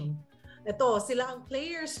team, ito, sila ang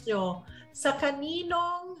players nyo, sa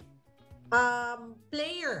kaninong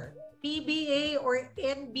player, PBA or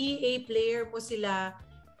NBA player mo sila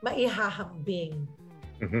maihahambing?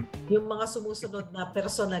 Yung mga sumusunod na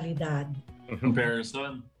personalidad.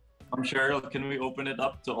 Comparison. Cheryl, can we open it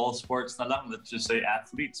up to all sports na lang? Let's just say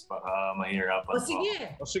athletes para mahirapan.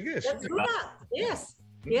 Sige. Sige. Let's do that. Yes.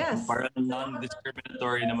 Yes. Para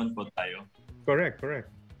non-discriminatory naman po tayo. Correct.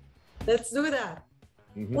 Let's do that.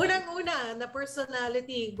 Unang-una na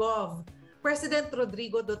personality, Gov, President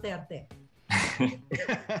Rodrigo Duterte.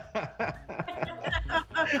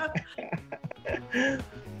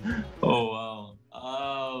 Oh, wow.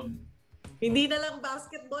 Hindi na lang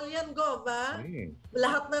basketball yan, Gov, ha?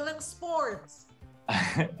 Lahat na ng sports.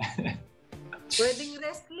 Pwedeng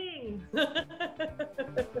wrestling.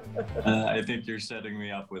 I think you're setting me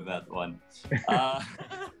up with that one.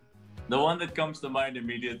 The one that comes to mind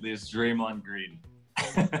immediately is Draymond Green.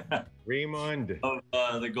 Raymond.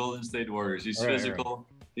 Of the Golden State Warriors. He's physical,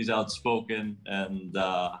 he's outspoken, and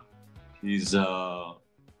he's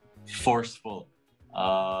forceful.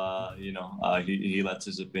 He lets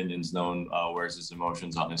his opinions known, wears his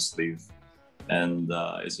emotions on his sleeve, and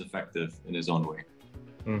is effective in his own way.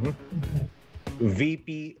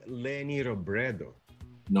 VP Lenny Robredo.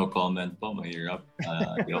 No comment po, mahirap.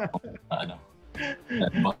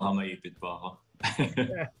 Baka maipit po ako.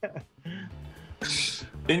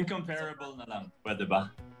 Incomparable na lang, pwede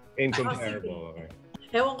ba? Incomparable.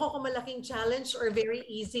 Ewan ko kung malaking challenge or very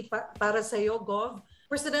easy para sa'yo, Gov.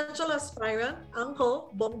 Presidential aspirant,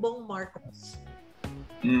 Uncle Bongbong Marcos.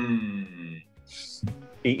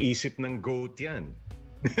 Iisip ng GOAT yan.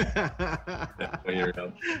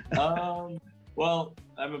 Well,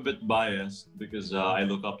 I'm a bit biased because I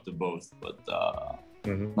look up to both, but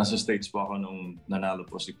nasa States po ako nung nanalo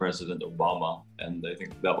po si President Obama, and I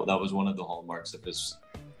think that was one of the hallmarks of his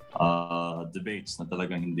debates na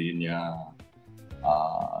talagang hindi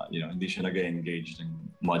siya nag-engage in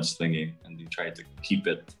mudslinging, and he tried to keep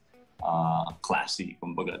it classy.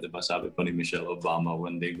 Kumbaga, diba sabi po ni Michelle Obama,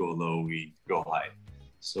 when they go low, we go high.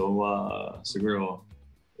 So, siguro,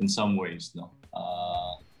 in some ways,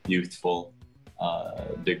 youthful,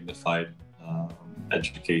 dignified,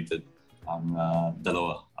 educated, ang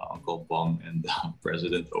dalawa, Uncle Bong and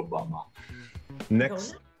President Obama.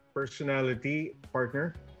 Next personality,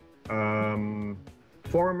 partner,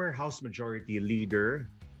 former House Majority Leader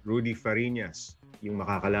Rudy Fariñas, yung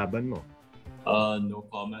makakalaban mo. No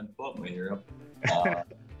comment po, mahirap.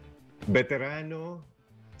 Veterano,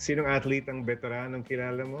 sinong athlete ang veteranong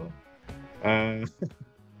kilala mo?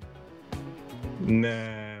 Na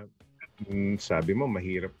sabi mo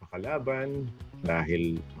mahirap makalaban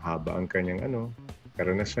dahil mahaba ang kanyang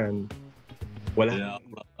karanasan. Wala. Yeah,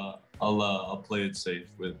 I'll play it safe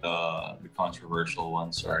with the controversial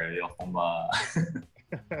one. Sorry, ayoko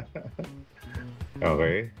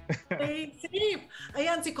Okay. Play safe.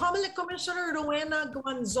 Ayan, si Comelec Commissioner Rowena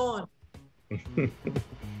Guanzon.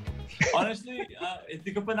 Honestly, hindi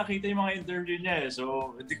ko pa nakita yung mga interview niya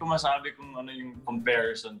so hindi ko masabi kung ano yung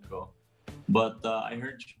comparison ko. But I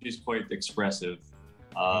heard she's quite expressive.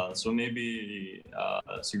 So maybe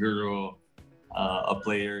siguro a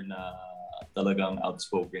player na talagang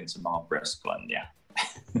outspoken sa mga press con niya.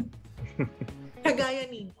 Kagaya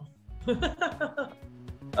ninyo.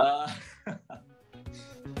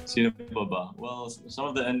 Sino pa ba? Well, some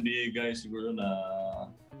of the NBA guys siguro na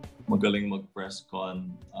magaling mag-press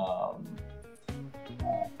con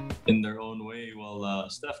in their own way. Well,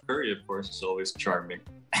 Steph Curry, of course, is always charming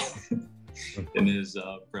in his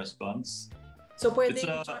press cons. So pwede it's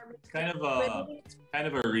kind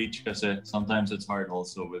of a reach kasi sometimes it's hard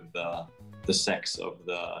also with the sex of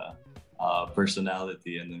the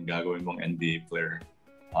personality and then gagawin mong NBA player.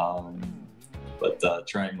 But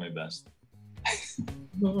trying my best.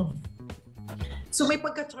 So may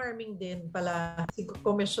pagka-charming din pala si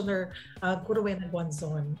Commissioner Curuena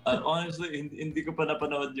Guanzon. Honestly, hindi ko pa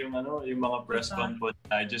napanood yung mga press con, but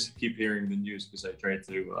I just keep hearing the news because I try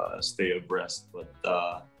to stay abreast. But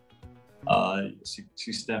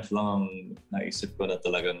si Steph lang ang naisip ko na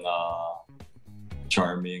talagang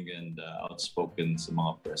charming and outspoken sa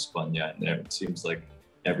mga press con niya. And it seems like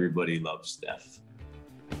everybody loves Steph.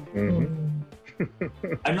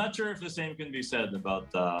 I'm not sure if the same can be said about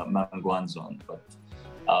Ma'am Guanzon, but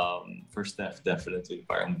for Steph, definitely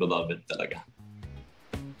parang beloved talaga.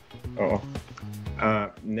 Oo.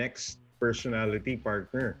 Next personality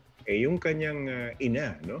partner, yung kanyang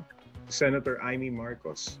ina, no? Senator Amy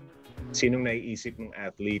Marcos. Sinong naiisip mong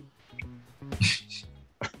athlete?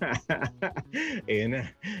 Ayun na.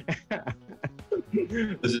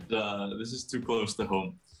 This is too close to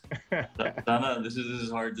home. Sana, this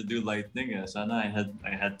is hard to do lightning. Sana I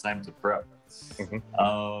had time to prep.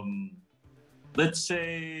 Let's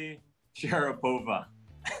say Sharapova.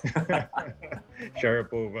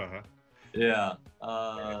 Sharapova, ha? Yeah.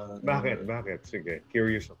 Bakit? Sige,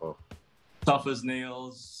 curious ako. Tough as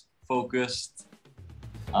nails, focused.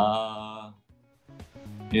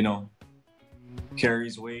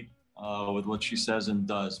 Carries weight with what she says and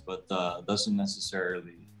does, but doesn't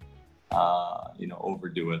necessarily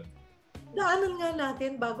overdo it. Daanan nga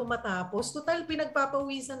natin bago matapos. Total,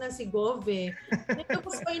 pinagpapawisan na si Gov eh.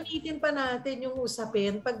 Tapos painitin pa natin yung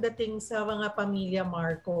usapin pagdating sa mga pamilya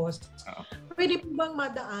Marcos. Pwede po bang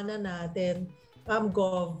madaanan natin,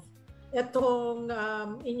 Gov, itong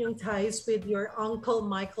inyong ties with your Uncle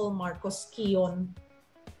Michael Marcos Kion?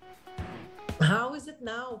 How is it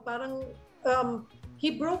now? Parang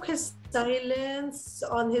he broke his silence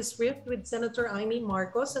on his rift with Senator Amy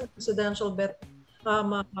Marcos and presidential bet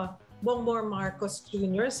Bongbong Marcos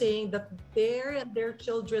Jr., saying that their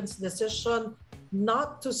children's decision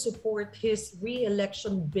not to support his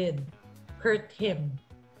re-election bid hurt him.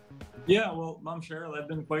 Yeah, well, Ma'am Cheryl, I've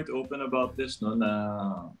been quite open about this, no,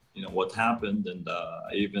 what happened, and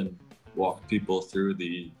I even walked people through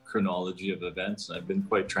the chronology of events. I've been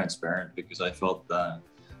quite transparent because I felt that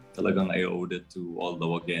talagang I owed it to all the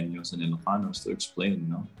Wageños and Ilocanos to explain,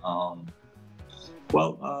 no?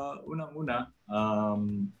 Unang-una,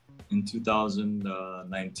 in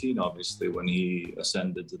 2019, obviously, when he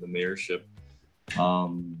ascended to the mayorship,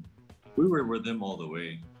 we were with him all the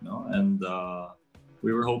way, and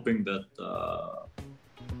we were hoping that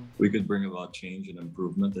we could bring about change and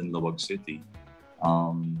improvement in Lawag City.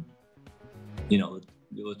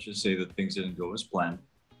 Let's just say that things didn't go as planned,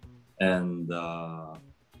 and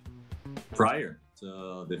prior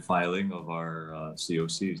to the filing of our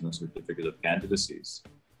COCs, certificate of candidacies,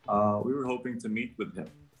 we were hoping to meet with him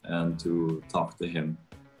and to talk to him.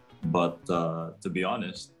 But to be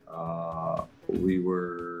honest, we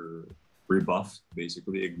were rebuffed,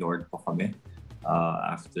 basically ignored pa kami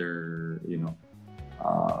after,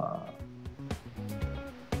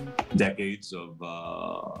 decades of,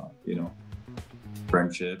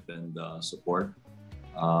 friendship and support.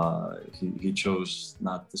 He chose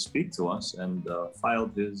not to speak to us and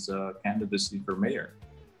filed his candidacy for mayor.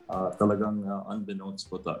 Talagang unbeknownst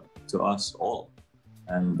po to us all,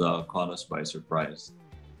 and caught us by surprise.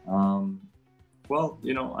 I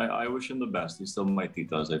wish him the best. He's still my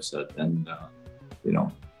tita, as I've said, and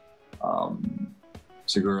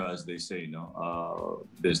siguro, as they say,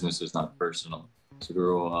 business is not personal.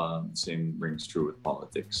 Siguro, same rings true with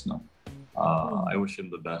politics, no. I wish him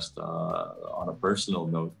the best on a personal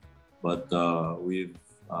note, but we've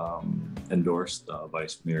endorsed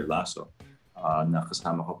Vice Mayor Lasso na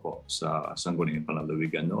kasama ko po sa Sangguniang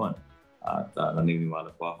Panlalawigan noon. At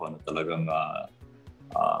naniniwala po ako na talagang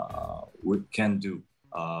we can do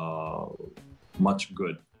much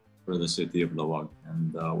good for the city of Lawag,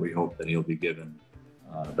 and we hope that he'll be given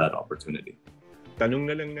that opportunity. Tanong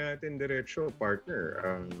na lang natin diretso, partner.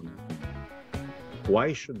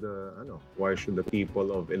 Why should the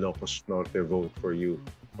people of Ilocos Norte vote for you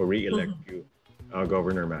or re-elect you,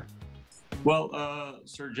 Governor Matt? Well,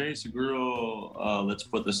 Sir Jay, siguro let's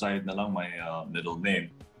put aside na lang my middle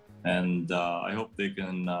name, and I hope they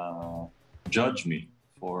can judge me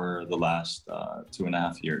for the last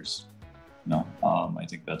 2.5 years. I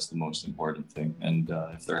think that's the most important thing, and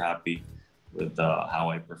if they're happy with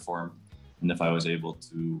how I performed, and if I was able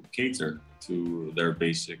to cater to their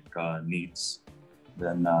basic needs,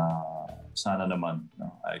 then sana naman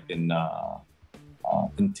I can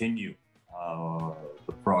continue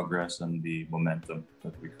the progress and the momentum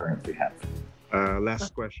that we currently have.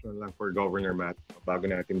 Last question lang for Governor Matt bago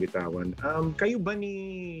natin bitawan. Kayo ba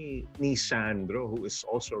ni Sandro, who is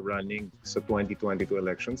also running sa 2022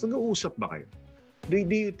 elections, nag-uusap ba kayo? do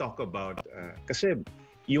you talk about, kasi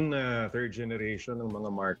yung third generation ng mga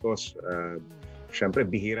Marcos, syempre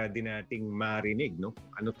bihira din nating marinig, no?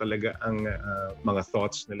 Ano talaga ang mga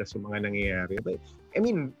thoughts nila sa mga nangyayari. But, I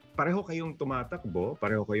mean, pareho kayong tumatakbo,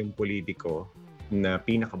 pareho kayong politiko na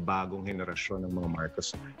pinakabagong henerasyon ng mga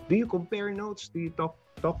Marcos. Do you compare notes? Do you talk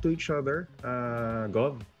to each other,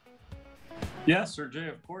 Gov? Yes, Sir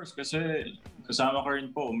Jay, of course. Kasi kasama ka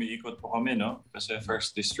rin po, umiikot po kami, no? Kasi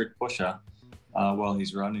first district po siya while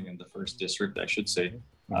he's running in the first district, I should say.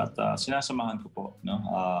 At sinasamahan ko po, no?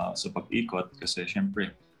 Sa pag-ikot kasi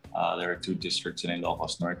syempre there are 2 districts in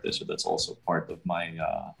Ilocos Norte, so that's also part of my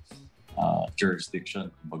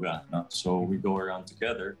jurisdiction, kumbaga, no? So we go around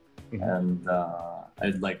together, and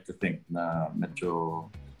I'd like to think na medyo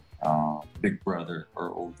big brother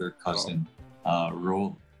or older cousin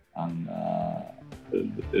role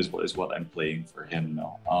is what I'm playing for him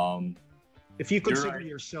now. If you consider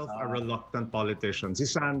yourself a reluctant politician, si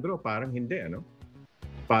Sandro parang hindi, ano?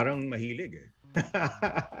 Parang mahilig eh.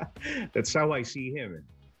 That's how I see him. Eh.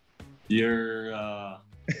 Your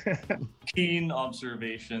keen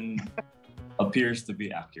observation appears to be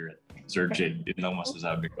accurate, Sir Jay. Yun lang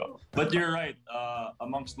masasabi ko. But you're right.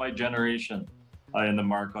 Amongst my generation in the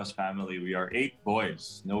Marcos family, we are 8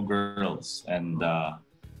 boys, no girls. And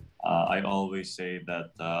I always say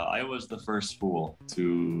that I was the first fool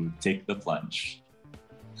to take the plunge.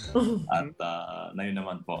 At ngayon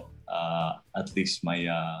naman po, at least may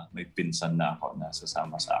pinsan na ako na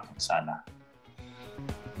sasama sa akin sana.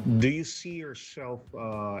 Do you see yourself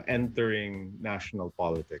entering national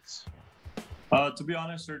politics? To be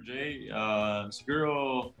honest, Sir Jay,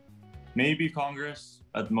 siguro maybe Congress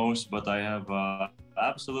at most, but I have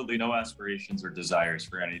absolutely no aspirations or desires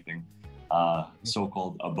for anything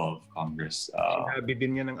so-called above Congress. Sinabi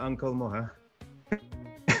din yan ng uncle mo, ha?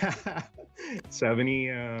 Sabi ni...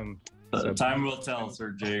 time will tell,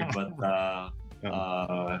 Sir Jay, but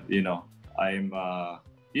you know, I'm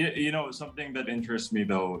you know, something that interests me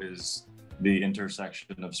though is the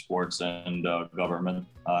intersection of sports and government.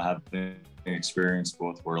 Having experienced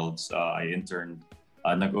both worlds, I interned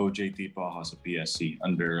nag-OJT pa ako sa PSC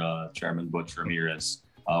under Chairman Butch Ramirez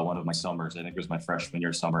one of my summers. I think it was my freshman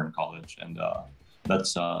year summer in college, and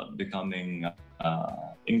that's becoming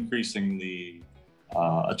increasingly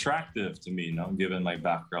attractive to me, you know, given my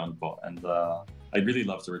background po. And I'd really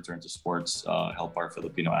love to return to sports, help our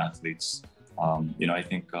Filipino athletes. You know, I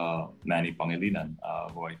think Manny Pangilinan,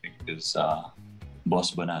 who I think is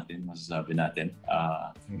boss ba natin, masasabi natin,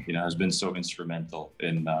 you know, has been so instrumental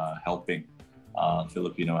in helping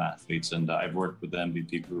Filipino athletes. And I've worked with the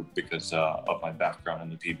MVP group because of my background in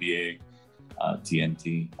the PBA,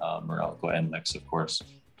 TNT, Meralco, and Lex, of course,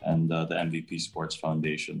 and the MVP Sports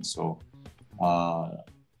Foundation. So,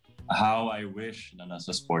 how I wish na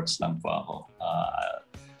nasa sports lang po ako.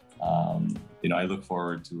 You know, I look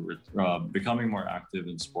forward to becoming more active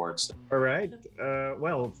in sports. All right.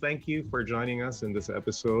 Well, thank you for joining us in this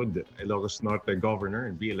episode. Ilocos Norte Governor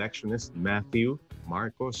and re-electionist Matthew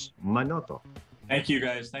Marcos Manotoc. Thank you,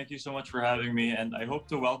 guys. Thank you so much for having me. And I hope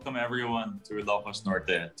to welcome everyone to Ilocos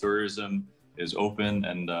Norte. Tourism is open,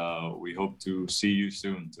 and we hope to see you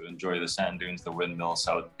soon to enjoy the sand dunes, the windmill,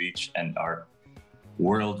 South Beach, and our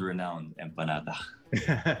world-renowned empanada.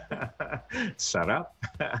 Sarap.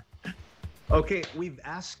 Okay, we've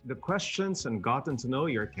asked the questions and gotten to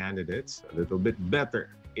know your candidates a little bit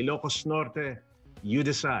better. Ilocos Norte, you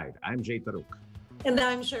decide. I'm Jay Taruc. And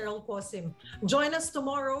I'm Cheryl Cosim. Join us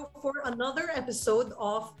tomorrow for another episode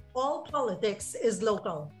of All Politics is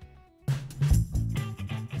Local.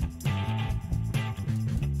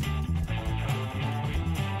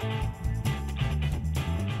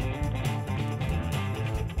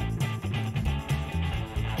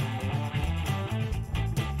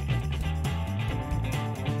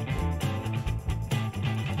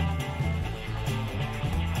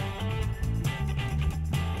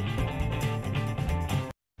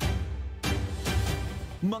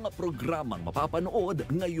 Mga programang mapapanood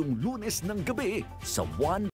ngayong Lunes ng gabi sa 1